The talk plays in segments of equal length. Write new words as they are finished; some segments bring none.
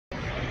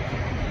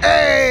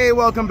Hey,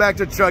 welcome back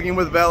to Trucking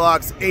with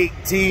Velox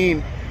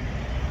 18.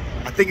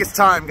 I think it's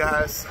time,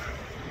 guys.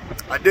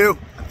 I do.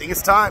 I think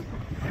it's time.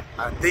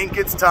 I think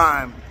it's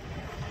time.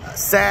 A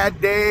sad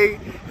day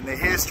in the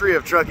history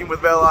of Trucking with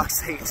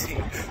Velox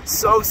 18.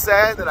 So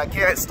sad that I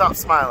can't stop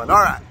smiling. All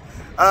right.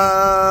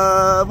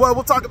 Well,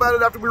 we'll talk about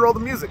it after we roll the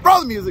music.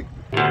 Roll the music.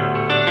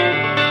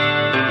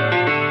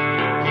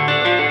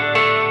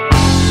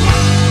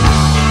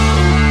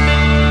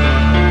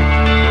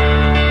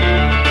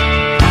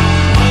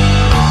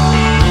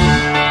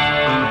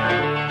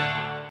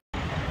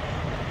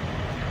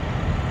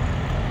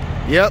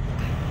 Yep.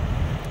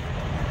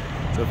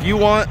 So if you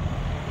want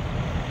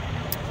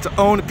to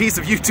own a piece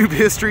of YouTube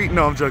history,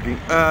 no, I'm joking.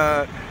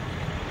 I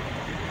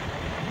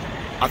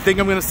think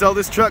I'm gonna sell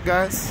this truck,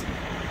 guys.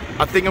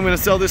 I think I'm gonna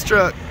sell this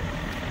truck,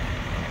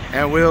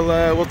 and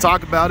we'll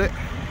talk about it.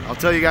 I'll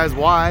tell you guys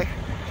why,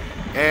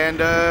 and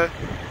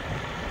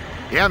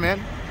yeah,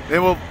 man.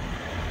 Then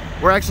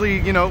we're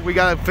actually, you know, we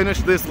gotta finish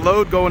this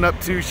load going up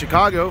to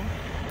Chicago,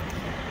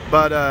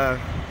 but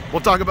we'll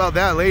talk about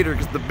that later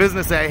because the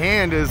business at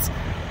hand is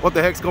what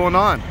the heck's going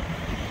on.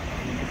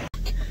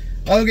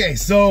 Okay,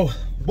 so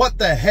what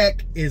the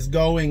heck is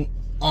going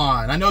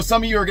on? I know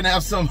some of you are gonna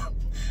have some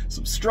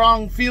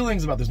strong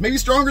feelings about this, maybe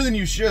stronger than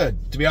you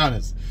should, to be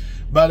honest,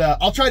 but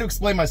I'll try to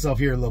explain myself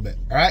here a little bit.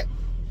 All right,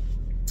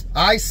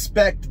 I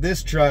spec'd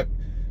this truck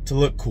to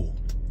look cool.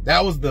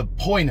 That was the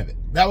point of it.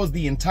 That was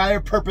the entire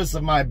purpose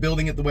of my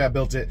building it the way I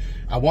built it.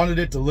 I wanted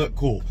it to look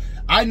cool.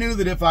 I knew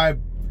that if I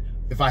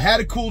had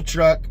a cool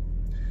truck,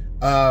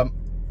 I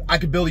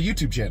could build a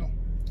YouTube channel.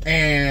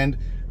 And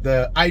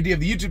the idea of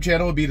the YouTube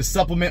channel would be to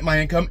supplement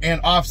my income and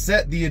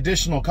offset the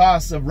additional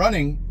costs of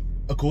running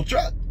a cool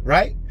truck,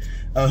 right?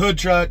 A hood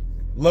truck,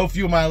 low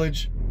fuel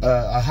mileage,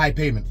 a high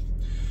payment.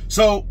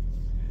 So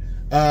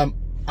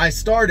I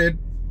started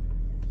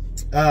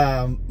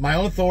my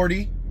own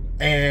authority,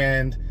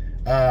 and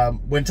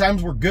when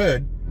times were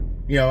good,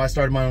 you know, I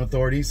started my own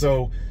authority.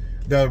 So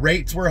the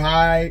rates were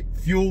high,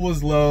 fuel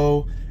was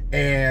low,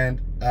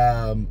 and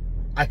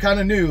I kind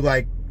of knew,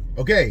 like,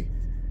 okay,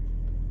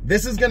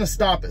 this is gonna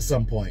stop at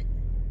some point.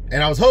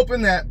 And I was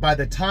hoping that by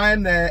the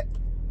time that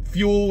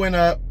fuel went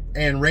up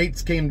and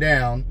rates came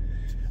down,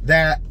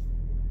 that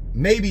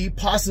maybe,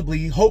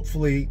 possibly,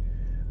 hopefully,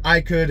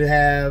 I could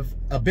have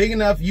a big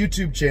enough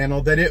YouTube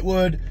channel that it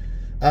would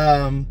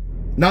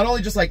not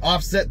only just like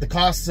offset the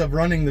costs of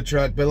running the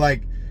truck, but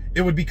like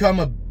it would become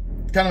a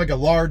kind of like a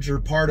larger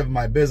part of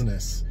my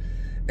business.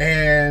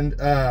 And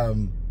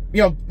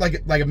you know,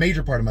 like a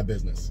major part of my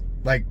business,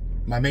 like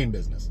my main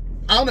business.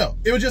 I don't know.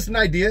 It was just an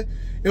idea.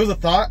 It was a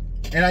thought.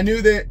 And I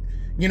knew that,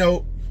 you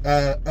know,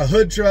 a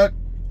hood truck,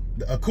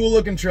 a cool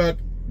looking truck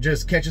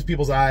just catches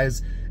people's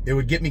eyes. It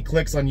would get me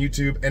clicks on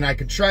YouTube, and I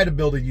could try to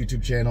build a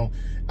YouTube channel.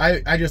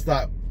 I just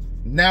thought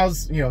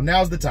now's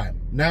the time.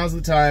 Now's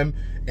the time.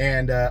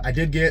 And I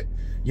did get,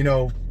 you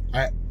know,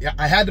 I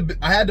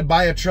had to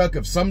buy a truck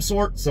of some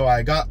sort, so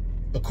I got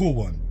a cool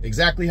one,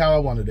 exactly how I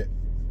wanted it.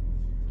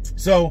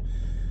 So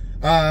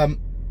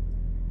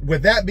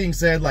with that being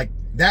said, like,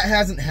 that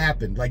hasn't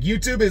happened. Like,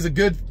 YouTube is a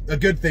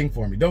good thing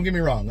for me. Don't get me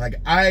wrong. Like,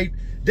 I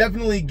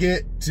definitely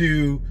get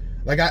to,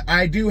 like,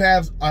 I do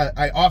have,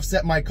 I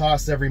offset my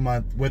costs every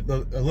month with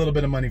a little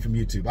bit of money from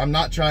YouTube. I'm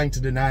not trying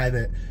to deny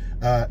that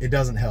it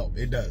doesn't help.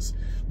 It does.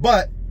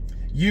 But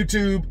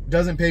YouTube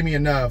doesn't pay me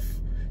enough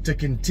to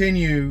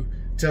continue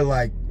to,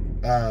 like,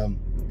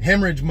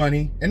 hemorrhage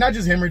money. And not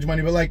just hemorrhage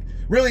money, but, like,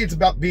 really it's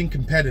about being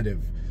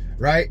competitive,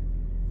 right?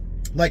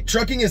 Like,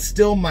 trucking is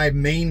still my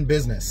main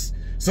business.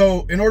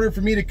 So in order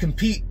for me to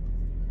compete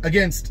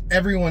against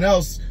everyone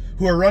else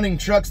who are running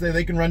trucks that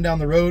they can run down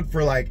the road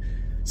for like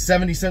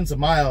 70 cents a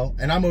mile,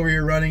 and I'm over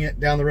here running it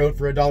down the road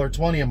for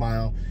 $1.20 a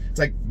mile, it's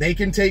like they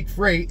can take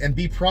freight and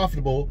be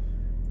profitable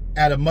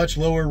at a much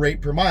lower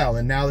rate per mile.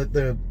 And now that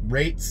the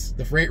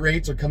freight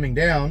rates are coming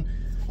down,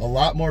 a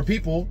lot more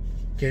people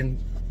can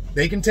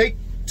take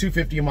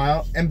 $2.50 a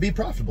mile and be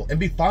profitable and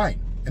be fine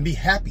and be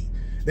happy.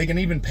 They can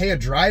even pay a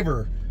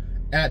driver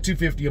at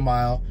 $2.50 a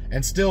mile,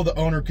 and still the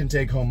owner can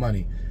take home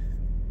money.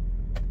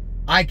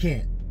 I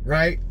can't,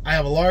 right? I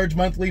have a large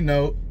monthly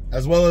note,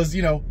 as well as,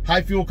 you know,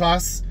 high fuel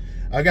costs.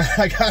 I got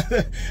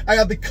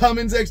the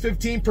Cummins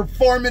X15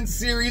 Performance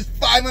Series,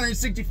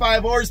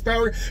 565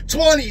 horsepower,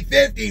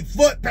 2050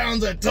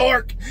 foot-pounds of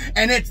torque,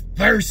 and it's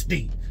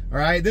thirsty. All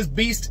right, this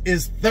beast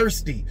is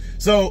thirsty.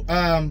 So,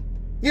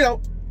 you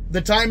know,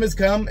 the time has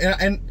come,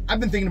 and I've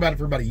been thinking about it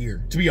for about a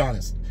year, to be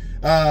honest.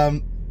 I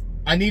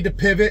need to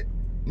pivot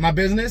my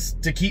business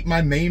to keep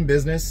my main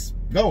business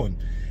going.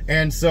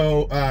 And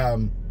so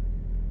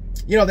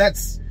you know,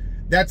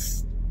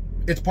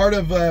 it's part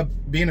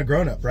of being a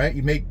grown-up, right?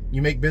 You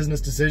make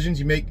business decisions,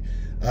 you make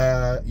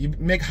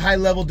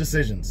high-level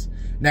decisions.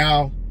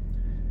 Now,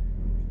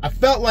 I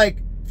felt like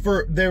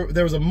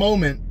there was a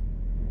moment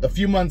a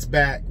few months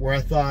back where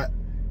I thought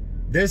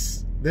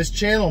this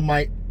channel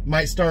might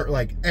start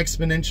like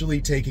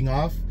exponentially taking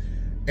off,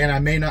 and I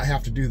may not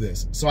have to do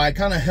this. So I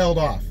kind of held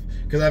off.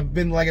 Because I've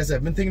been, like I said,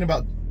 I've been thinking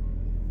about,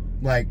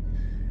 like,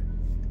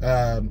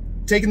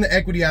 taking the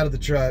equity out of the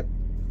truck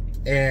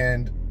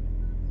and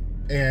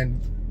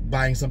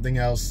buying something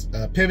else,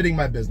 pivoting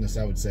my business,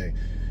 I would say,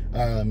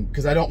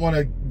 because I don't want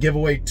to give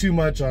away too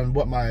much on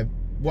what my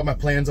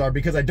plans are,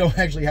 because I don't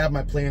actually have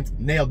my plans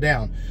nailed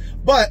down.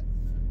 But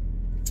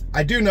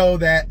I do know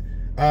that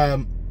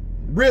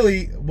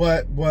really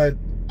what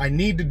I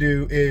need to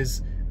do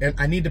is, and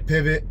I need to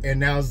pivot, and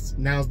now's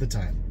the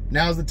time.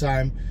 Now's the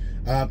time.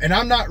 And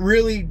I'm not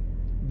really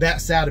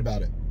that sad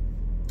about it.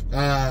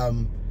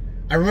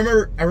 I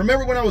remember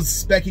when I was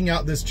speccing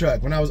out this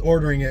truck, when I was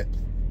ordering it,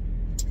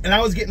 and I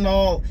was getting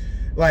all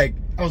like,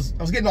 I was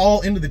getting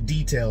all into the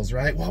details,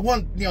 right? Well, I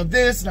want, you know,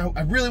 this, and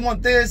I really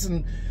want this.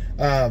 And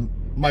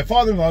my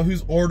father-in-law,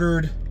 who's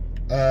ordered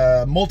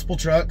multiple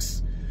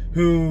trucks,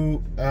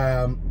 who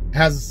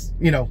has,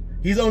 you know,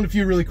 he's owned a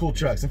few really cool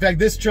trucks. In fact,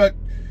 this truck,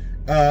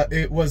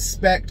 it was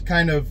spec'd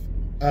kind of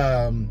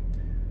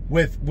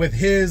with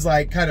his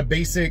like kind of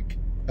basic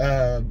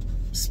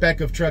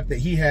spec of truck that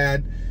he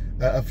had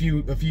a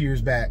few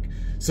years back.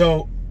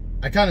 So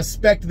I kind of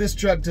spec'd this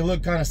truck to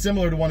look kind of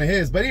similar to one of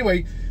his. But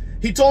anyway,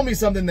 he told me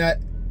something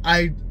that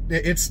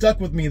it stuck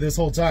with me this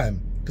whole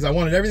time, because I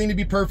wanted everything to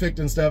be perfect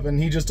and stuff. And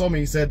he just told me,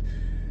 he said,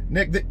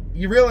 Nick,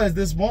 you realize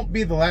this won't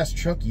be the last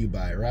truck you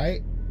buy,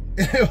 right?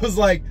 And it was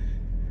like,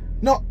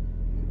 no,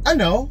 I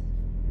know,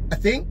 I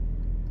think,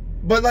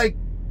 but like,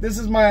 this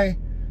is my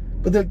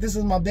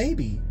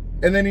baby.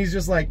 And then he's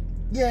just like,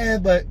 yeah,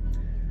 but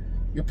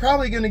you're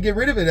probably going to get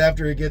rid of it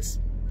after it gets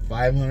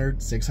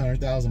 500,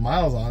 600,000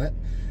 miles on it.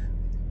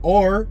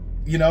 Or,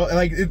 you know,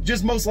 like, it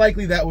just most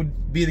likely that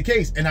would be the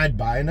case. And I'd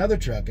buy another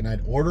truck, and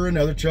I'd order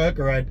another truck,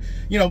 or I'd,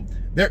 you know,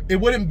 it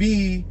wouldn't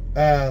be,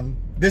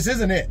 this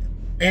isn't it.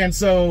 And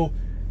so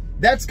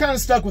that's kind of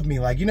stuck with me.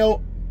 Like, you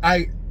know,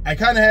 I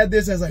kind of had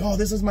this as like, oh,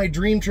 this is my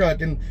dream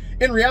truck. And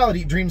in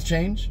reality, dreams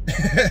change.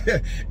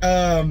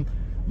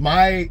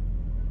 My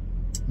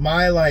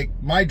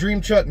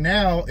dream truck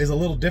now is a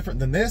little different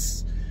than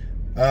this.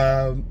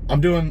 I'm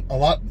doing a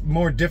lot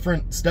more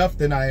different stuff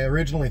than I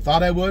originally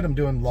thought I would. I'm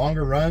doing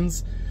longer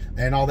runs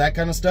and all that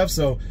kind of stuff.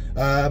 So,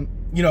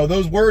 you know,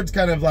 those words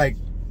kind of like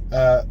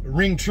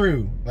ring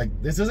true. Like,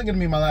 this isn't going to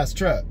be my last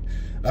truck.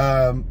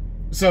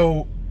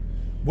 So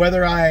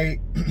whether I,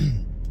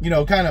 you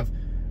know, kind of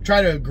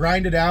try to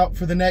grind it out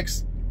for the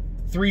next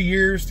 3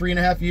 years,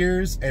 3.5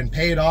 years, and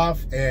pay it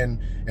off, and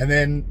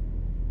then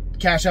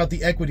cash out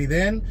the equity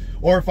then,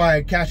 or if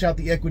I cash out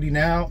the equity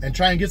now and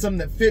try and get something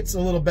that fits a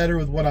little better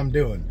with what I'm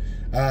doing.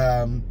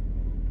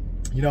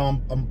 You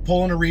know, I'm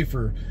pulling a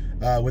reefer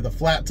with a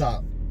flat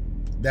top.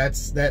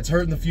 That's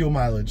hurting the fuel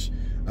mileage.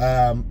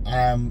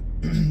 I'm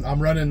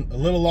running a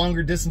little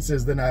longer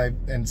distances than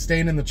and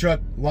staying in the truck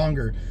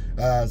longer.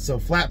 So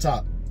flat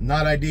top,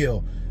 not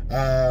ideal.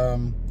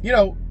 You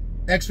know,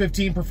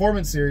 X15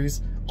 Performance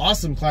Series,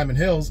 awesome climbing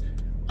hills.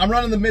 I'm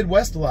running the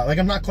Midwest a lot. Like,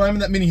 I'm not climbing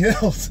that many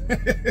hills.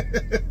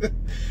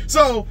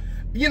 So,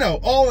 you know,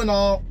 all in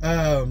all,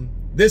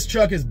 this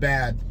truck is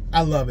bad.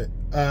 I love it.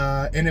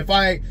 And if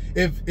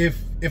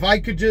I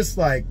could just,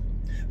 like,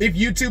 if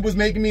YouTube was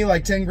making me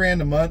like 10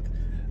 grand a month,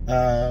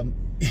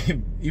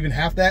 even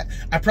half that,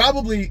 I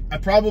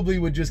probably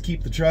would just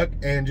keep the truck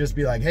and just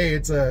be like, hey,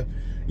 it's an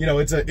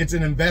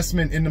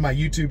investment into my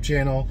YouTube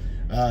channel.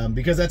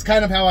 Because that's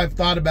kind of how I've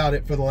thought about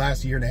it for the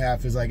last 1.5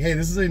 years, is like, hey,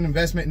 this is an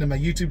investment into my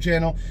YouTube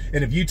channel,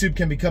 and if YouTube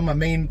can become my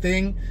main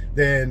thing,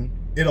 then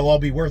it'll all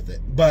be worth it.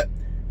 But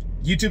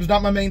YouTube's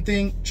not my main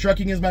thing.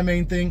 Trucking is my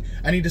main thing.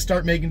 I need to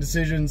start making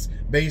decisions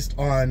based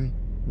on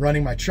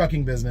running my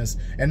trucking business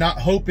and not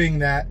hoping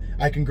that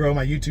I can grow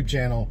my YouTube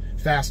channel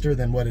faster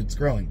than what it's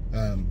growing.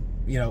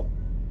 You know,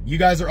 you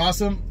guys are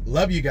awesome.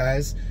 Love you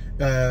guys.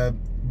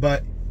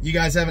 But you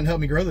guys haven't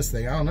helped me grow this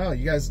thing. I don't know.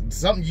 You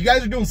guys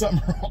are doing something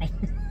wrong.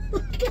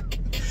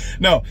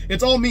 No,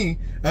 it's all me.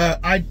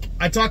 I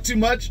talk too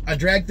much. I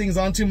drag things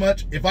on too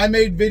much. If I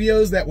made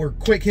videos that were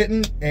quick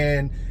hitting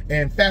and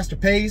faster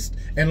paced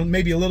and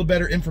maybe a little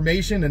better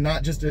information and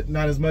not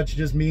as much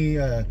just me,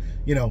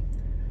 you know,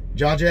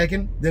 jaw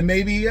jacking, then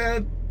maybe yeah,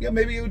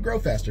 maybe it would grow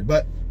faster.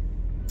 But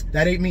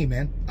that ain't me,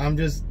 man. I am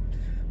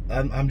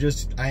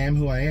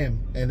who I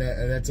am, and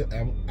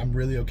I'm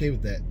really okay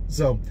with that.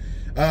 So,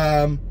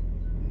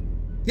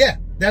 yeah,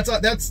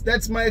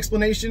 that's my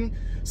explanation.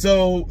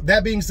 So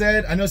that being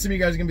said, I know some of you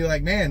guys are gonna be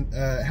like, man,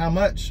 how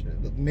much?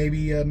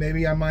 Maybe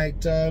I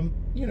might,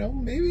 you know,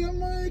 maybe I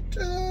might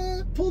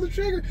pull the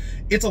trigger.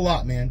 It's a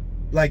lot, man.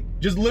 Like,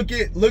 just look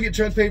at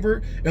Truck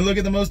Paper and look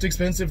at the most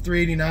expensive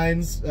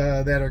 389s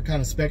that are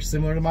kind of spec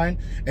similar to mine,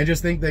 and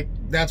just think that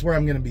that's where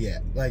I'm gonna be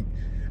at. Like,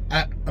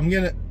 I'm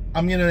gonna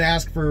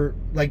ask for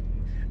like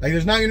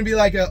there's not gonna be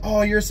like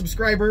oh, you're a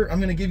subscriber, I'm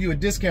gonna give you a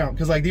discount,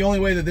 because like the only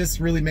way that this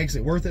really makes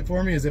it worth it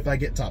for me is if I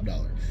get top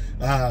dollar.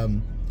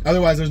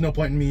 Otherwise, there's no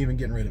point in me even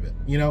getting rid of it.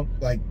 You know,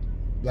 like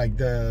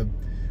the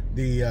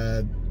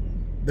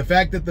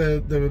fact that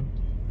the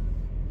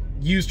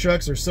used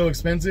trucks are so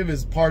expensive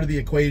is part of the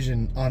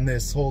equation on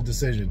this whole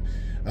decision.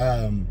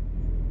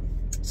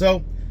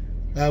 So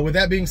with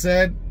that being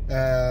said,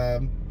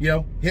 you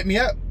know, hit me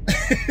up.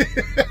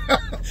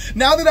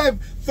 Now that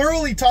I've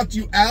thoroughly talked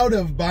you out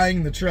of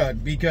buying the truck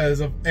because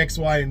of X,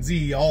 Y, and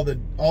Z, all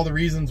the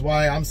reasons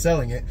why I'm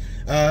selling it,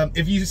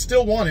 if you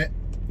still want it,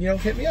 you know,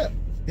 hit me up.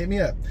 Hit me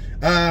up.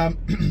 All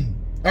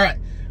right,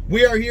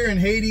 we are here in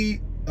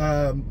Hayti,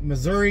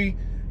 Missouri,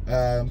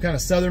 kind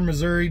of southern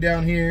Missouri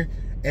down here,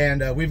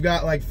 and we've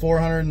got like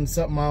 400 and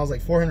something miles,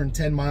 like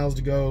 410 miles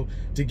to go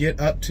to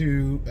get up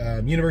to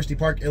University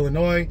Park,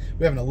 Illinois.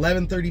 We have an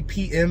 11:30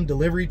 p.m.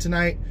 delivery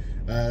tonight.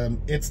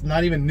 It's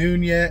not even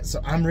noon yet,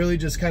 so I'm really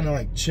just kind of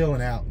like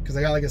chilling out because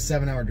I got like a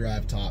 7-hour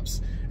drive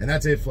tops, and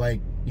that's if,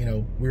 like, you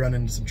know, we run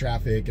into some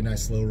traffic and I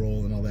slow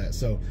roll and all that.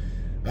 So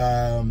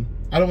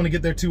I don't want to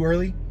get there too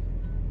early.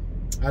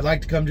 I'd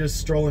like to come just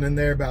strolling in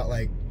there about,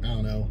 like, I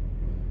don't know,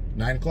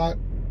 9 o'clock,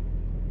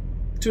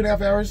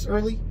 2.5 hours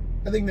early.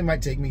 I think they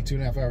might take me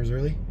 2.5 hours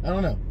early. I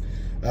don't know.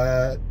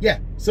 Yeah,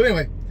 so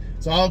anyway,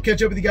 so I'll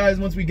catch up with you guys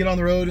once we get on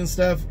the road and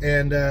stuff,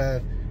 and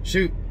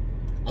shoot,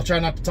 I'll try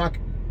not to talk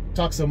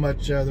so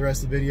much the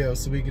rest of the video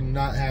so we can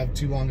not have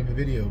too long of a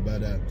video,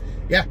 but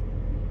yeah,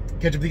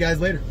 catch up with you guys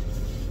later.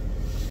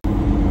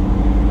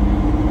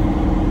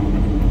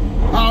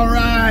 All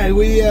right,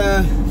 we've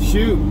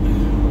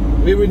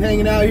been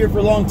hanging out here for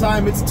a long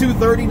time. It's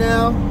 2:30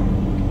 now.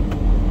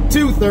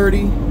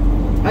 2:30.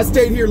 I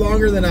stayed here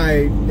longer than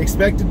I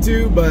expected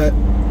to, but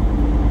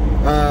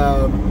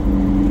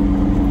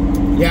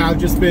yeah, I've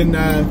just been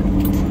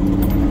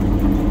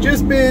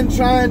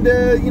trying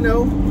to, you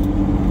know,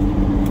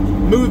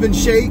 move and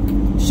shake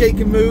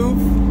and move,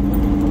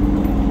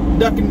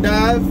 duck and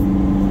dive,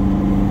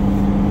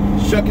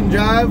 shuck and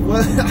jive.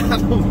 What? I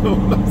don't know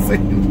what I'm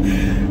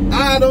saying.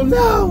 I don't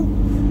know.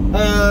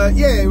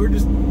 Yeah, we're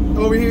just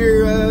over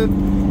here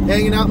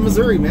hanging out in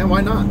Missouri, man. Why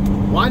not?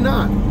 Why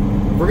not?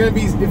 If we're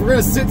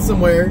gonna sit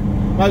somewhere,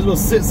 might as well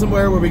sit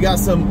somewhere where we got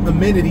some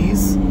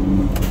amenities,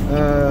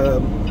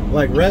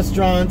 like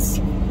restaurants,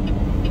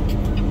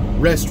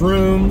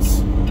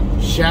 restrooms,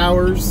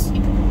 showers,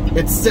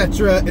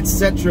 etc.,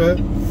 etc.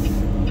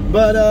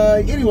 But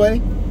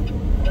anyway,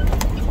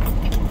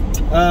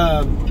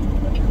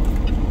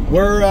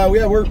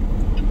 we're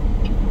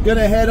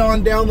gonna head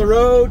on down the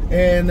road,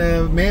 and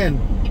man,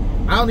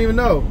 I don't even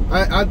know.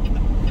 I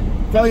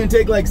probably gonna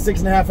take like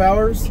 6.5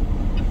 hours,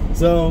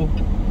 so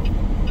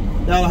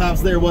that'll have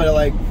us there, what,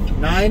 like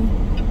 9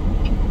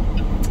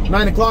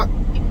 o'clock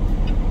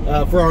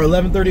for our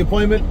 11:30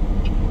 appointment.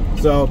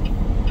 So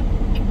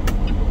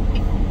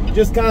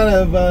just kind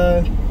of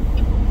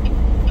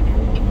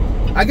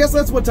I guess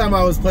that's what time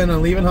I was planning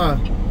on leaving, huh?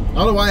 I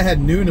don't know why I had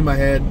noon in my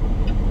head,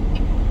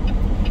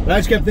 but I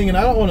just kept thinking,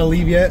 I don't want to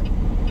leave yet.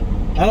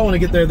 I don't want to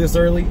get there this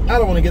early. I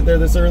don't want to get there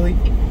this early,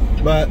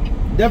 but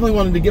definitely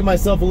wanted to give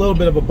myself a little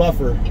bit of a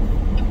buffer.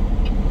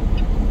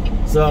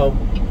 So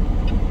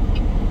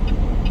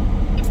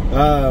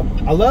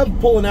I love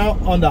pulling out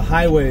on the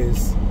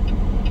highways.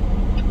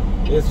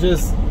 It's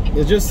just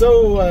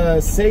so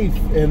safe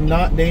and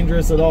not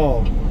dangerous at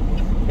all,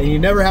 and you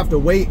never have to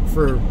wait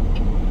for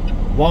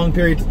long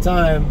periods of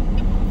time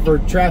for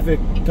traffic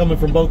coming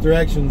from both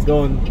directions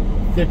going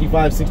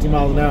 55, 60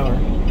 miles an hour.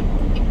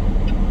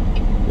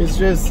 It's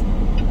just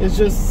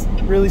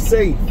really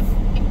safe.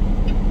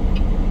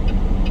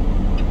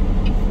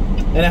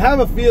 And I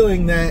have a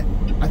feeling that,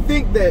 I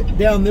think that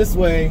down this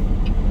way,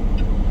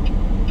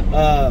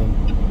 I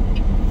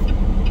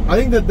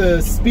think that the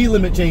speed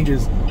limit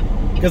changes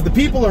because the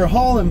people are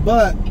hauling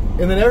butt,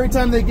 and then every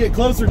time they get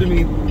closer to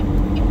me,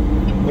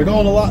 they're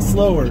going a lot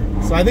slower.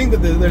 So I think that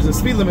there's a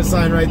speed limit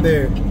sign right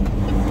there,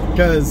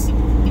 because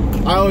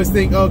I always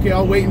think, okay,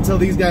 I'll wait until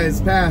these guys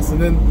pass, and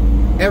then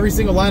every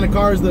single line of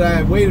cars that I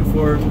have waited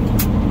for,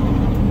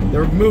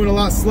 they're moving a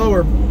lot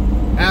slower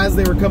as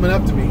they were coming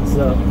up to me.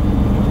 So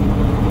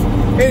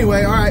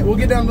anyway, all right, we'll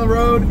get down the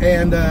road,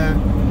 and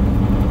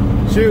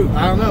shoot,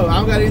 I don't know, I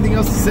don't got anything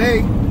else to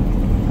say.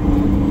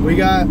 We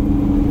got,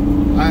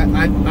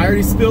 I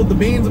already spilled the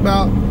beans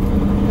about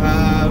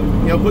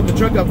you know, putting the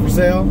truck up for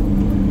sale.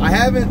 I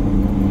haven't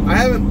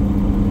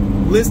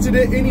listed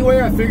it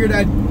anywhere. I figured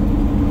I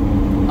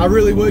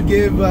really would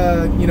give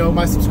you know,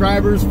 my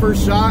subscribers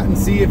first shot and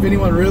see if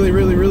anyone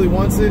really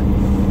wants it.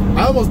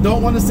 I almost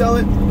don't want to sell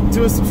it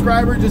to a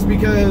subscriber just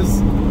because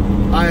you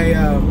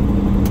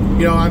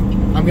know,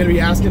 I'm gonna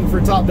be asking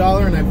for top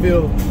dollar, and I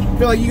feel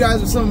like you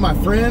guys are some of my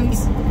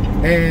friends,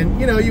 and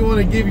you know, you want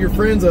to give your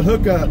friends a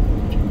hookup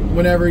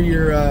whenever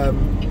you're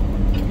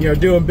you know,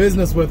 doing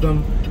business with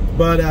them.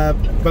 But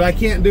I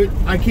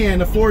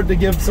can't afford to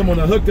give someone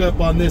a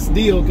hookup on this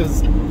deal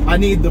because I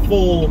need the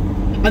full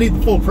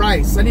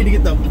price. I need to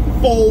get the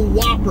full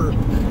whopper.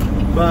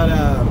 But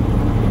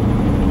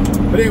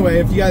anyway,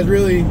 if you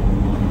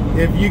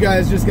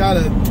guys just got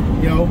a,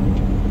 you know,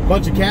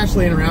 bunch of cash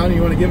laying around and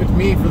you want to give it to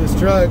me for this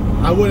truck,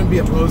 I wouldn't be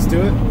opposed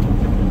to it.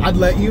 I'd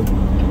let you.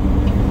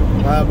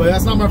 But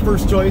that's not my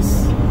first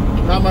choice.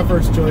 Not my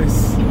first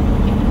choice.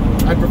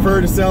 I prefer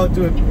to sell it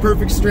to a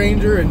perfect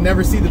stranger and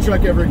never see the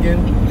truck ever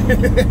again.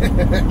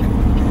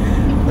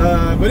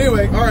 But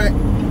anyway, all right.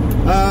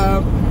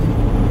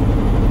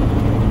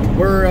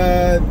 We're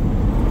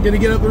gonna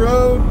get up the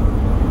road,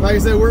 like I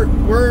said,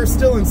 we're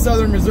still in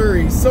southern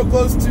Missouri, so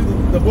close to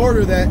the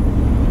border that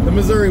the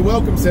Missouri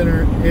Welcome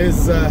Center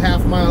is a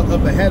half mile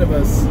up ahead of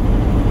us.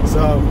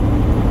 So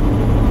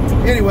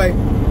anyway,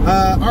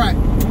 all right,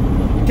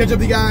 catch up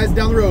with you guys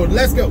down the road.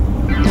 Let's go.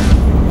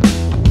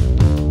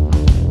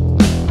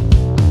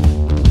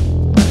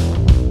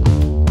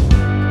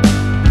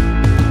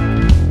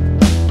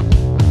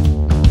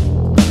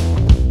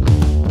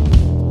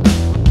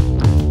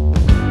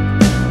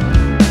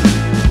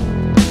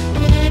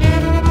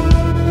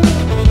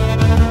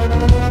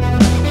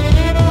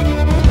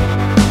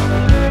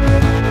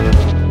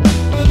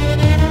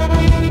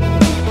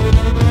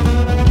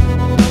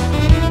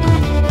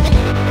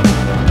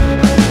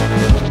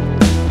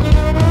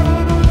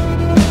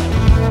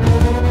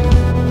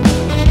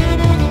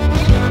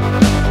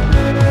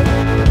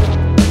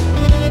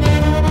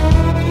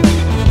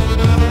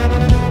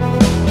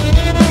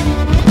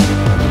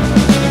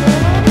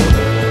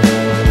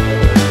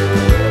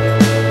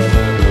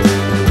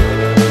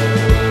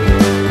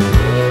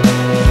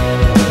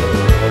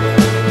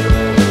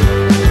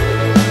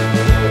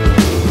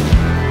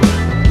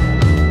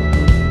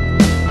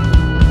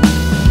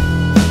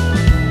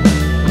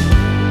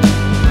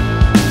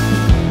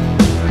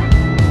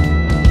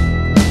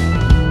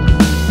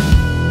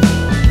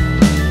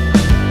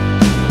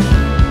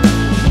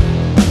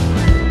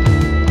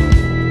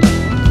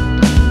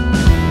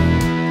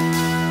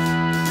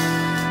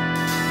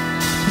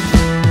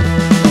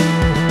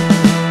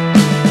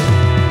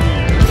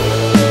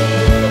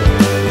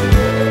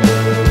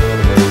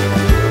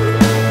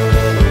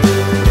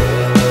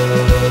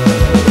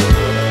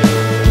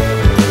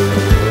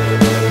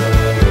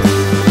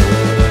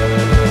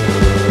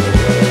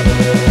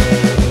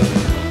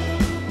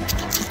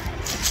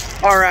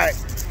 All right,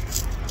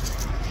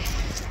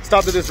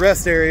 stopped at this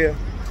rest area,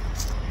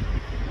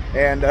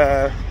 and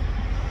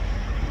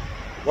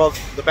well,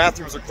 the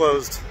bathrooms are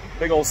closed.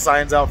 Big old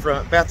signs out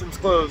front, bathrooms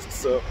closed.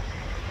 So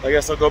I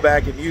guess I'll go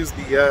back and use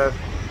the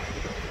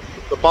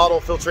bottle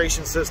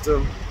filtration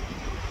system.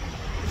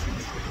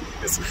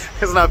 It's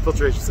not a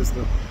filtration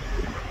system.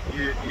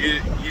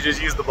 You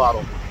just use the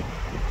bottle.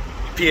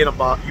 You pee in a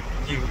bottle.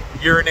 You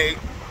urinate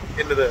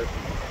into the.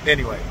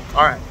 Anyway,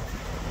 all right.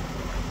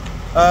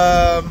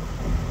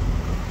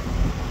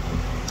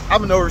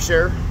 I'm an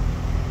overshare.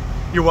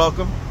 You're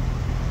welcome.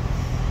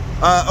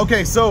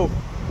 Okay, so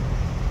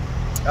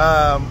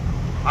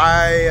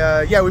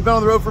yeah, we've been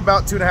on the road for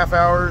about 2.5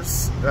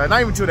 hours. Not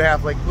even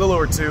 2.5, like a little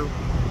over 2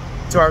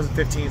 hours and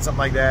 15, something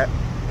like that.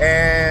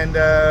 And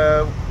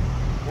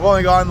we've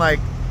only gone like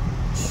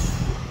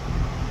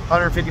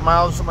 150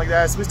 miles or something like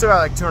that. So we still got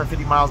like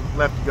 250 miles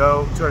left to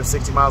go,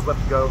 260 miles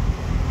left to go.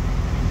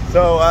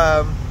 So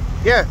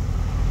yeah.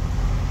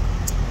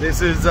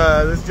 This is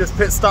just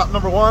pit stop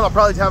number 1. I'll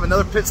probably have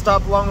another pit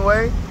stop along the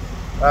way,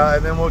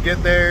 and then we'll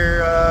get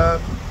there. I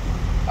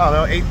don't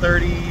know,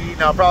 8:30.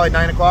 No, probably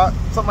 9 o'clock,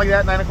 something like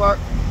that. 9 o'clock,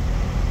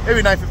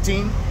 maybe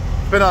 9:15,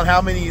 depending on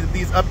how many of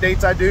these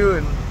updates I do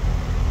and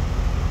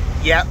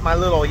yap my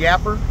little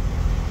yapper.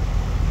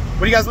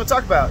 What do you guys want to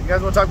talk about? You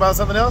guys want to talk about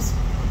something else?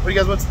 What do you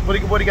guys want?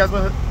 What do you guys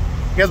want?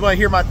 You guys want to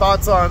hear my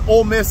thoughts on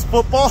Ole Miss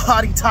football?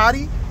 Hotty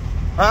toddy,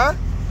 huh?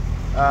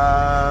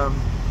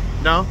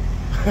 No.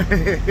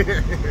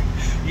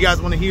 You guys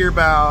want to hear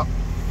about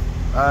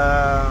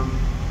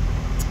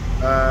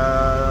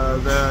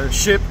the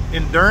ship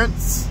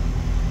Endurance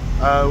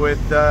with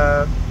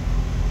the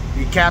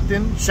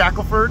captain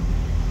Shackelford?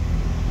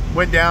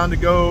 Went down to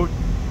go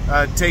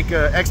take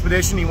an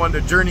expedition. He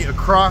wanted to journey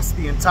across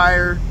the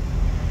entire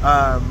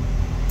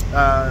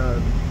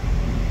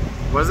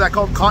what is that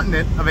called?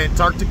 Continent of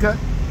Antarctica.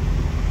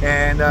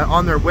 And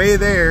on their way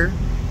there,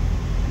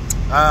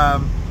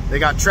 they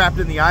got trapped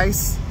in the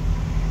ice.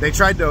 They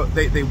tried to,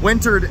 they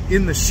wintered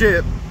in the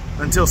ship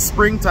until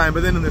springtime,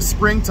 but then in the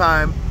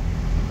springtime,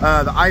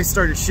 the ice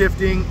started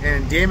shifting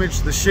and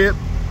damaged the ship.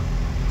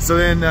 So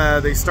then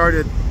they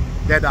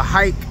had to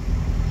hike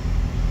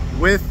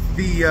with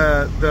the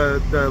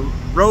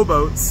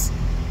rowboats,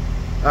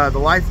 the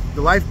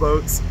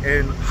lifeboats,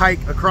 and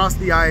hike across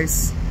the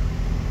ice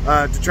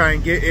to try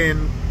and get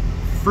in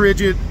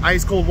frigid,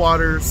 ice cold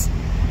waters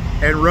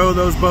and row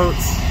those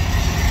boats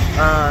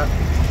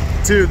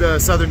to the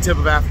southern tip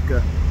of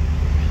Africa.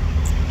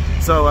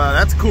 So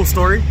that's a cool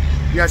story.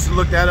 You guys should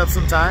look that up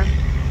sometime.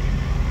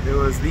 It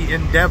was the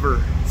Endeavor.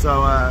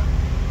 So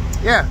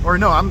yeah, or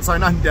no, I'm sorry,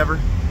 not Endeavor.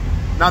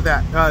 Not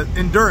that.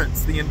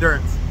 Endurance, the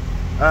Endurance.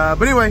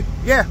 But anyway,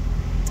 yeah,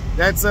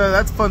 that's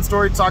a fun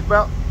story to talk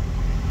about.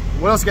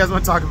 What else you guys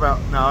want to talk about?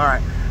 No, all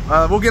right.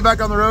 We'll get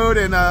back on the road,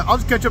 and I'll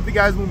just catch up with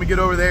you guys when we get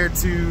over there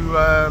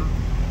to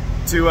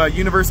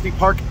University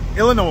Park,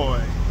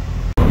 Illinois.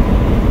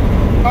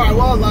 All right,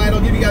 while I lied, I'll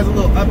give you guys a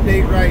little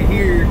update right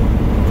here.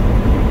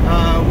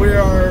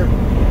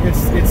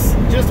 It's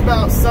just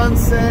about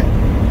sunset.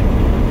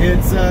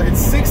 It's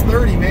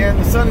 6:30, man.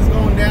 The sun is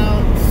going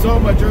down so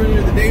much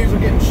earlier. The days are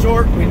getting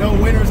short. We know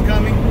winter's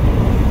coming.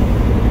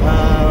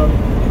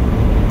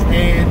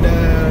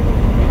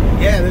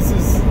 Yeah, this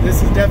is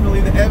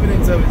definitely the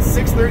evidence of it.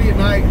 6:30 at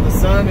night, and the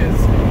sun is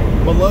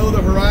below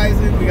the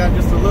horizon. We got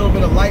just a little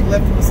bit of light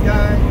left in the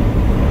sky.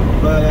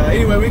 But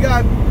anyway, we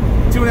got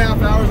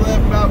 2.5 hours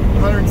left, about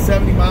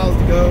 170 miles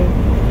to go.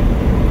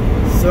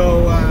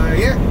 So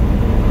yeah,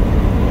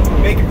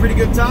 making pretty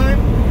good time.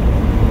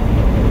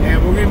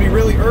 And we're gonna be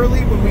really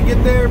early when we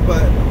get there,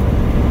 but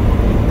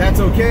that's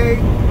okay.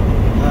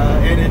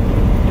 And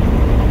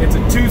it's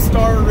a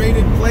 2-star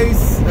rated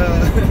place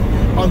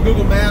on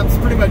Google Maps.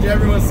 Pretty much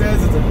everyone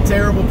says it's a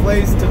terrible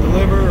place to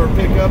deliver or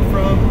pick up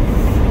from.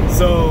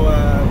 So,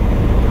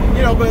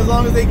 you know, but as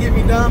long as they get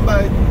me done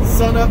by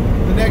sun up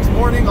the next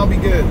morning, I'll be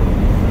good.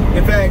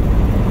 In fact,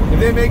 if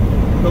they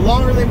the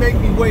longer they make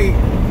me wait,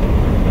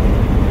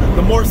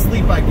 the more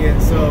sleep I get.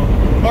 So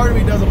part of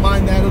me doesn't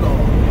mind that at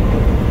all.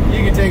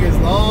 You can take as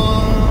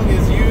long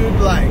as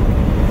you'd like.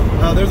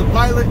 There's a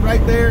Pilot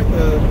right there,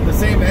 the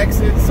same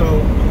exit.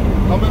 So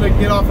I'm gonna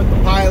get off at the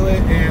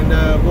Pilot, and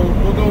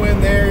we'll go in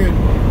there, and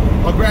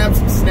I'll grab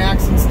some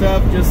snacks and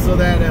stuff just so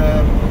that you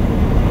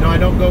know, I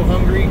don't go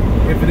hungry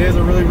if it is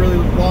a really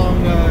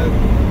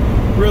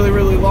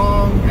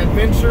long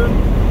adventure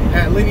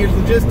at Lineage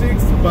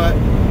Logistics. But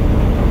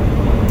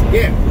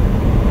yeah,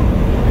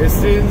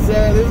 this is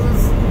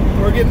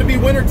we're getting to be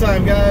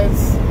wintertime,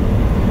 guys.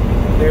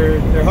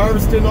 They're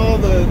harvesting all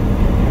the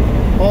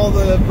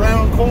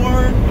brown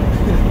corn.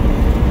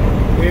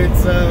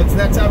 It's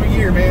that time of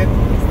year, man.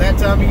 It's that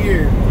time of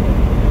year.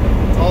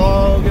 It's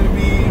all gonna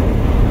be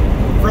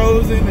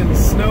frozen and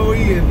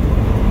snowy and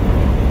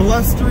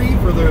blustery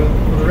for the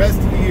rest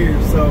of the year.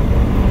 So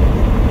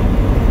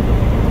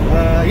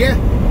yeah.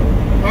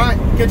 All right,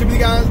 catch up with you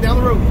guys down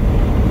the road.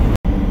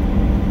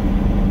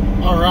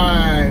 All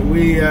right,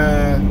 we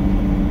are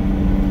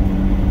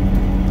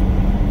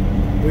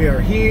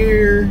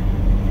here.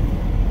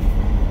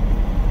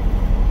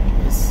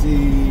 Let's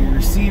see,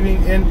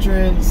 receiving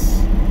entrance.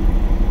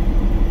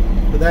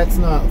 But that's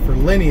not for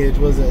Lineage,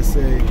 what does that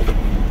say?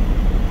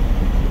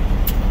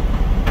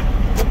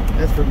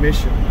 That's for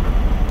mission.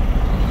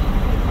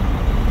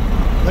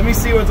 Let me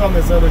see what's on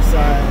this other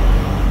side.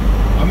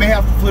 I may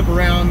have to flip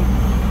around,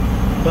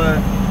 but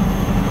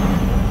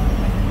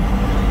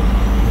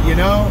you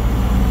know,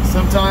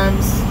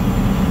 sometimes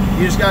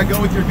you just gotta go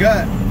with your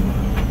gut.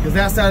 Because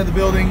that side of the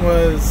building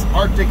was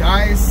Arctic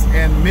Ice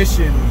and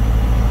Mission.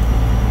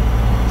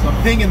 So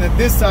I'm thinking that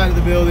this side of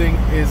the building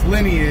is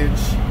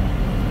Lineage,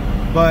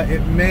 but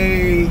it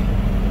may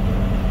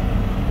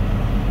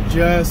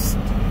just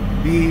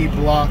be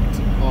blocked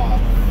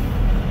off.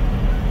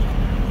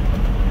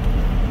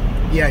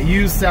 Yeah,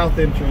 use south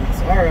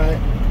entrance. All right.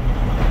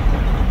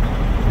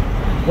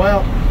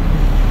 Well,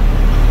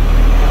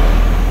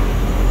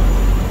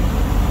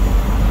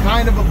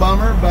 kind of a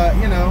bummer, but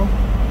you know,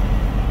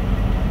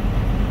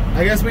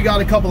 I guess we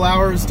got a couple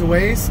hours to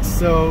waste,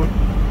 so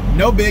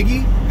no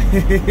biggie.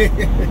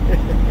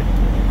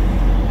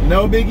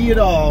 No biggie at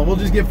all. We'll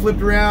just get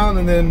flipped around,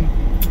 and then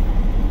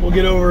we'll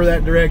get over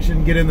that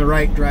direction, get in the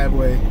right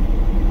driveway.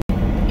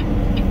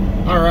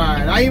 All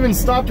right, I even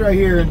stopped right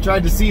here and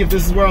tried to see if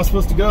this is where I was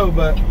supposed to go,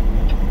 but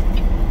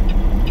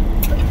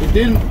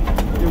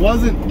it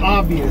wasn't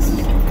obvious.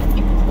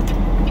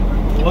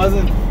 It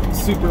wasn't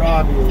super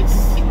obvious.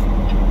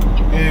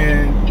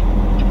 And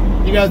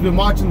you guys have been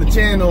watching the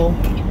channel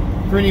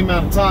for any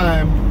amount of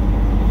time.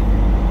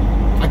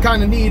 I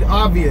kind of need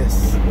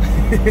obvious.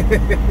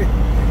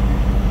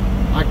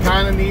 I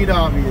kind of need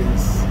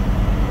obvious.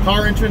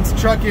 Car entrance,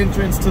 truck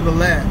entrance to the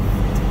left.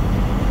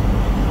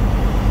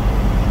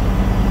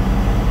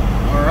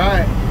 All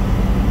right.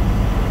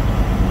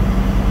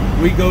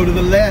 We go to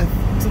the left,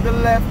 to the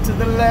left, to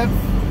the left.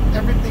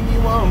 Everything you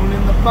own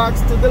in the box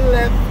to the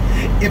left.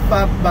 If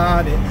I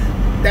bought it,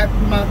 that's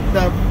my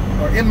stuff.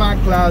 Or in my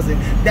closet,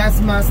 that's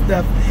my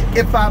stuff.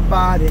 If I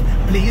bought it,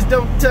 please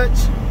don't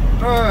touch.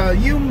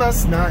 You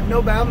must not know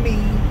about me.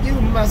 You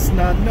must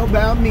not know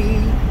about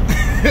me.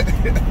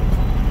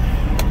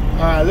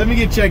 Alright, let me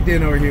get checked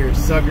in over here,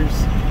 suckers.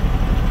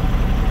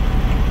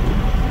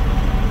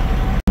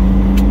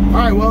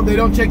 Alright, well, they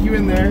don't check you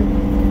in there.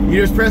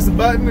 You just press a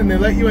button and they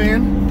let you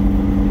in.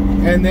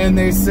 And then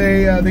they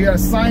say they got a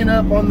sign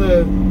up on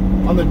the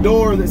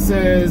door that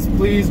says,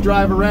 please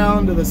drive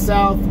around to the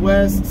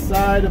southwest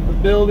side of the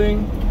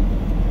building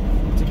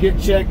to get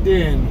checked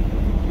in.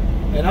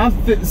 And I'm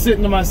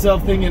sitting to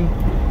myself thinking,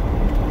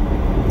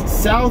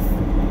 southwest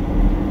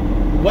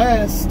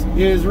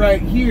is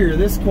right here,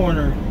 this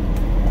corner.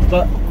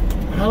 But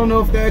I don't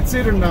know if that's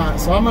it or not.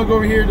 So I'm gonna go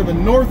over here to the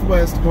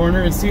northwest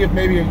corner and see if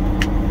maybe,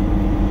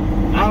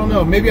 I don't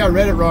know, maybe I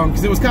read it wrong,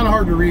 because it was kind of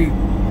hard to read.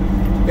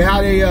 It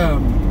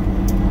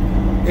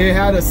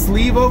had a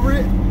sleeve over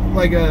it.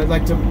 Like it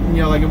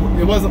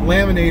wasn't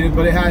laminated,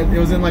 but it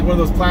was in like one of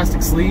those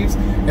plastic sleeves,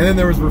 and then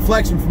there was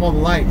reflection from all the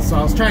lights. So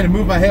I was trying to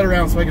move my head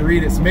around so I could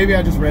read it. So maybe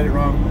I just read it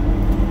wrong.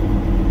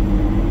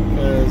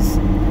 Because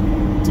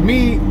to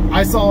me,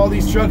 I saw all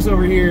these trucks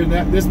over here, and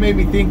this made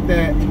me think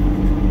that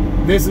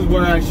this is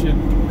where I should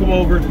come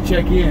over to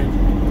check in.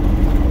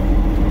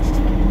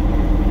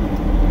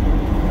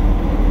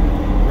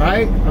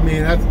 Right? I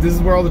mean, this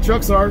is where all the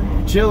trucks are,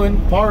 chilling,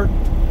 parked,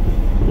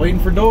 waiting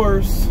for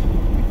doors.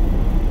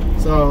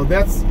 So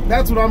that's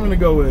what I'm gonna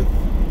go with.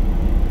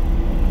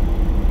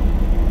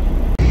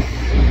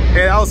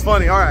 Hey, that was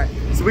funny. All right,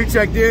 so we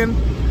checked in.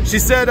 She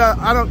said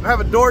I don't have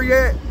a door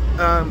yet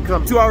because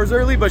I'm 2 hours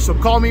early, but she'll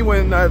call me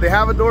when they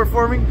have a door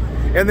for me.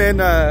 And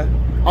then I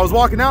was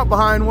walking out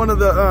behind one of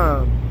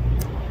the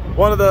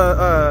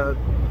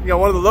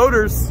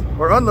loaders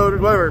or unloaders,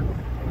 whatever.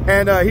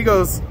 And he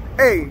goes,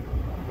 "Hey,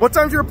 what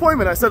time's your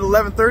appointment?" I said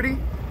 11:30.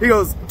 He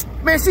goes,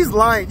 "Man, she's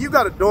lying. You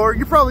got a door.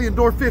 You're probably in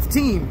door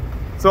 15."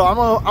 So I'm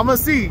gonna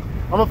see.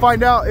 I'm gonna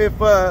find out if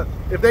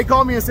they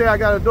call me and say I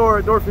got a door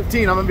at door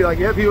 15. I'm gonna be like,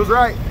 "Yep, he was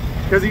right,"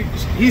 because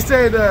he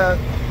said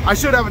I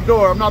should have a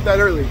door. I'm not that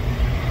early.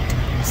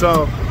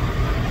 So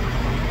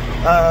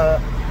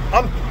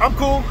I'm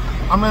cool.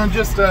 I'm gonna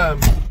just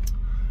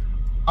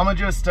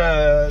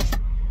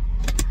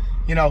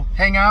you know,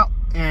 hang out,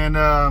 and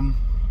I'm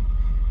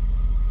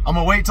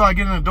gonna wait till I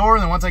get in the door,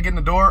 and then once I get in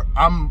the door,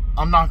 I'm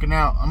knocking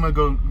out. I'm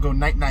gonna go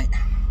night night.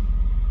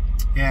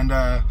 And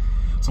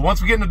so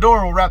once we get in the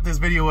door, we'll wrap this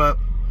video up.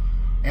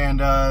 And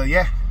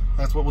yeah,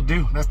 that's what we'll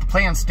do. That's the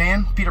plan,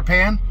 Stan, Peter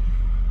Pan.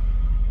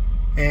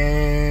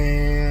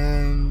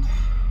 And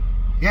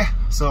yeah,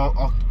 so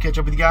I'll catch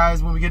up with you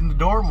guys when we get in the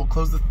door, and we'll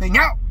close the thing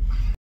out.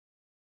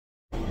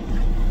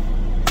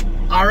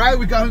 All right,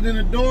 we got it in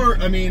the door.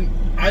 I mean,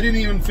 I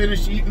didn't even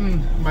finish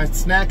eating my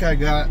snack I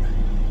got.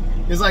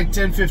 It's like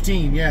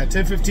 10:15, yeah,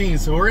 10:15.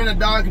 So we're in a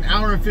dock an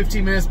hour and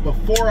 15 minutes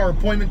before our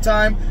appointment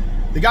time.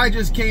 The guy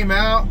just came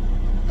out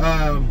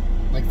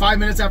like 5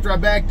 minutes after I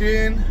backed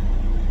in,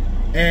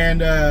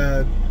 and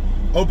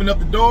opened up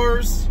the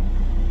doors,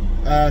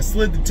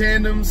 slid the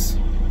tandems,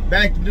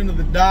 backed it into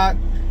the dock.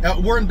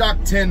 We're in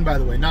dock 10, by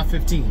the way, not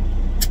 15.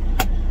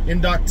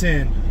 In dock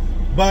 10.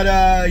 But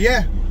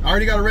yeah, I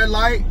already got a red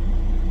light.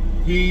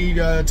 He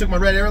took my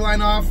red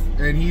airline off,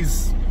 and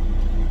he's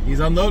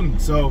unloading.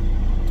 So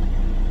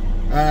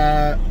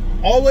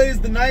always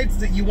the nights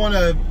that you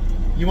wanna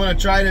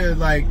try to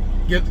like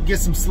get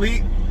some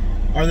sleep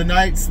are the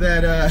nights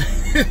that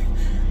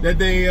that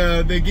they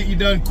get you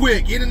done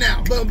quick, in and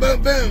out, boom,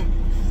 boom, boom.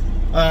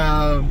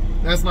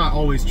 That's not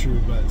always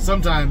true, but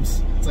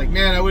sometimes it's like,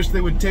 man, I wish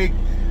they would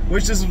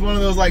wish this was one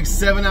of those like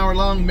 7-hour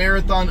long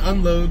marathon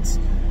unloads,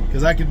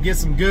 because I could get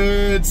some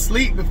good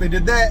sleep if they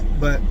did that.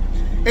 But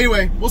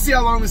anyway, we'll see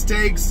how long this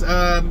takes.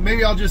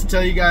 Maybe I'll just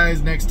tell you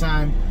guys next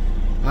time.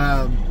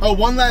 Oh,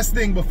 one last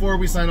thing before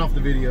we sign off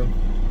the video.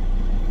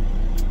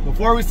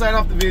 Before we sign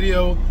off the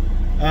video,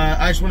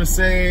 I just want to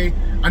say,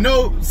 I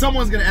know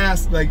someone's going to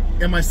ask, like,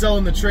 am I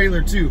selling the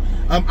trailer too?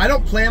 I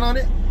don't plan on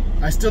it.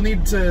 I still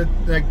need to,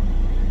 like,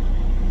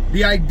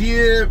 the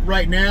idea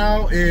right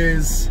now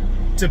is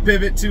to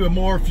pivot to a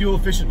more fuel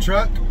efficient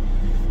truck,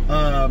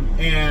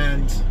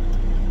 and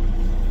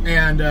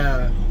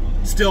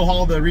still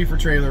haul the reefer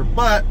trailer.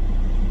 But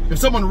if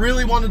someone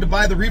really wanted to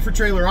buy the reefer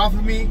trailer off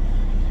of me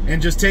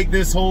and just take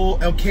this whole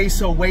El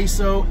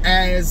Hueso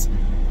as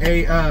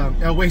a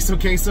El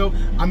Hueso,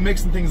 I'm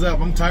mixing things up,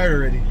 I'm tired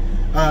already.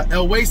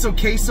 El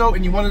Hueso,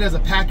 and you want it as a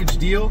package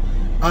deal,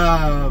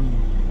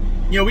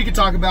 you know, we could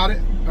talk about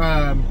it.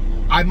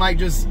 I might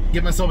just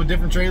get myself a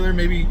different trailer,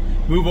 maybe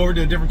move over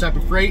to a different type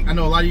of freight. I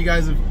know a lot of you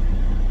guys have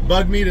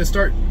bugged me to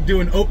start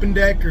doing open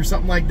deck or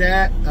something like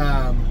that.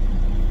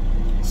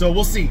 So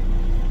we'll see.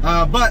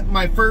 But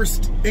my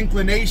first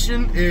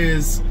inclination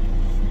is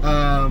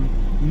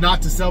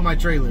not to sell my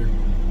trailer.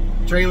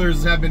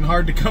 Trailers have been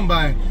hard to come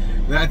by.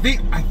 I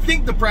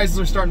think the prices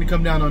are starting to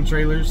come down on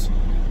trailers,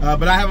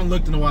 but I haven't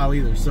looked in a while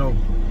either. So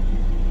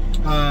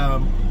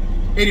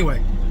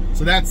anyway,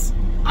 so that's,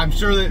 I'm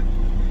sure that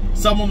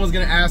someone was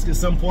going to ask at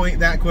some point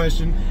that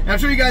question, and I'm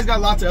sure you guys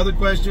got lots of other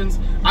questions.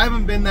 I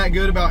haven't been that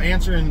good about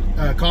answering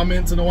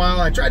comments in a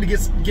while. I tried to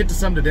get to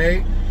some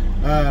today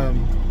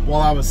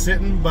while I was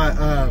sitting, but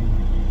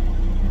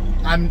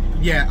I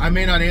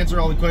may not answer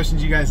all the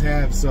questions you guys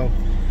have, so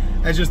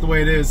that's just the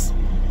way it is.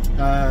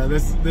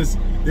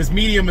 This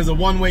medium is a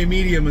one-way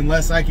medium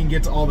unless I can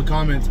get to all the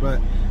comments, but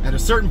at a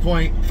certain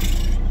point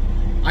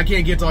I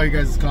can't get to all you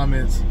guys'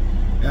 comments.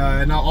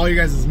 And all you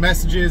guys'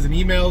 messages and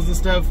emails and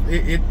stuff,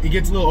 it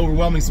gets a little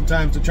overwhelming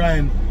sometimes to try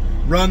and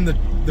run the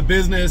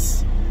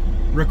business,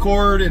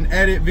 record and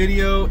edit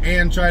video,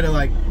 and try to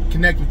like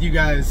connect with you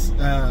guys.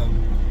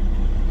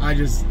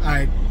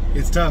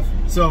 It's tough.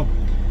 So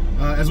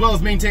as well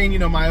as maintain, you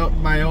know,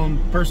 my own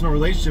personal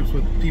relationships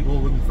with people,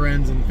 with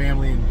friends and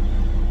family,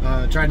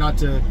 and try not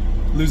to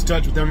lose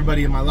touch with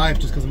everybody in my life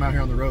just because I'm out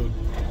here on the road.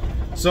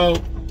 So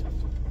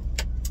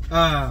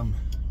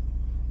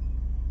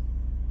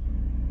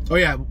oh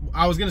yeah,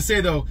 I was gonna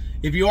say though,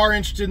 if you are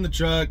interested in the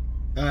truck,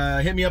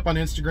 hit me up on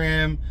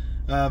Instagram,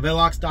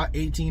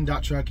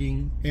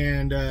 velox.18.trucking,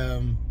 and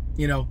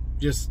you know,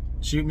 just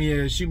shoot me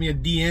a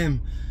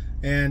DM,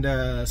 and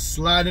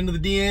slide into the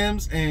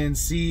DMs and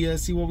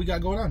see what we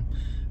got going on.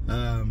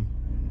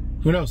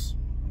 Who knows?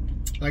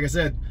 Like I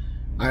said,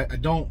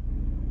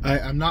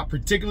 I'm not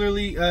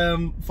particularly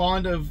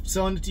fond of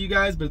selling it to you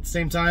guys, but at the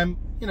same time,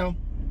 you know,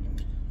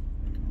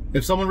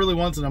 if someone really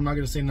wants it, I'm not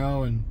gonna say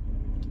no.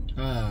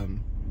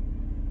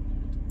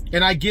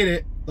 And I get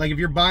it. Like, if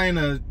you're buying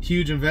a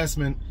huge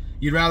investment,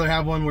 you'd rather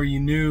have one where you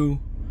knew,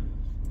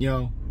 you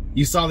know,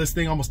 you saw this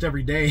thing almost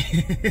every day.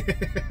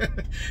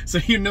 So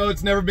you know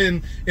it's never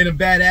been in a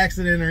bad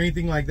accident or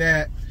anything like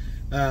that.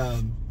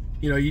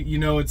 You know, you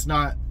know it's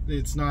not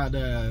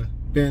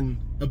been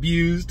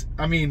abused.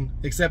 I mean,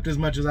 except as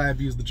much as I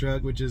abuse the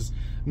truck, which is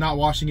not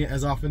washing it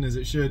as often as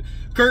it should.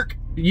 Kirk,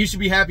 you should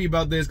be happy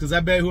about this, because I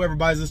bet whoever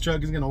buys this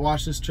truck is gonna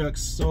wash this truck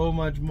so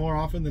much more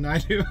often than I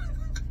do.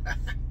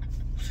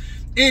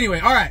 Anyway,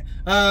 all right.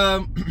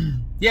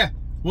 Yeah,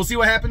 we'll see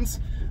what happens.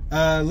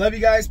 Love you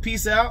guys.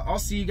 Peace out. I'll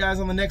see you guys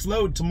on the next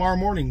load tomorrow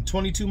morning,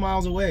 22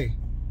 miles away.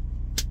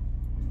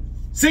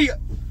 See ya.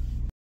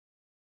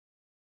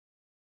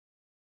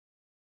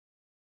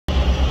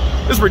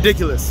 This is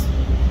ridiculous.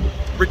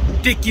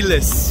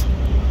 Ridiculous.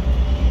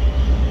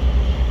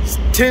 It's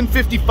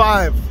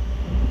 10:55.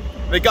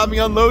 They got me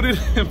unloaded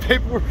and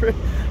paperwork.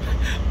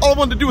 All I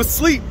wanted to do was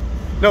sleep.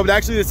 No, but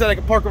actually they said I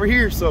could park over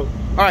here. So,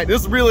 all right,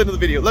 this is the real end of the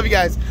video. Love you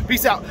guys.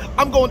 Peace out.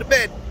 I'm going to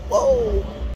bed. Whoa.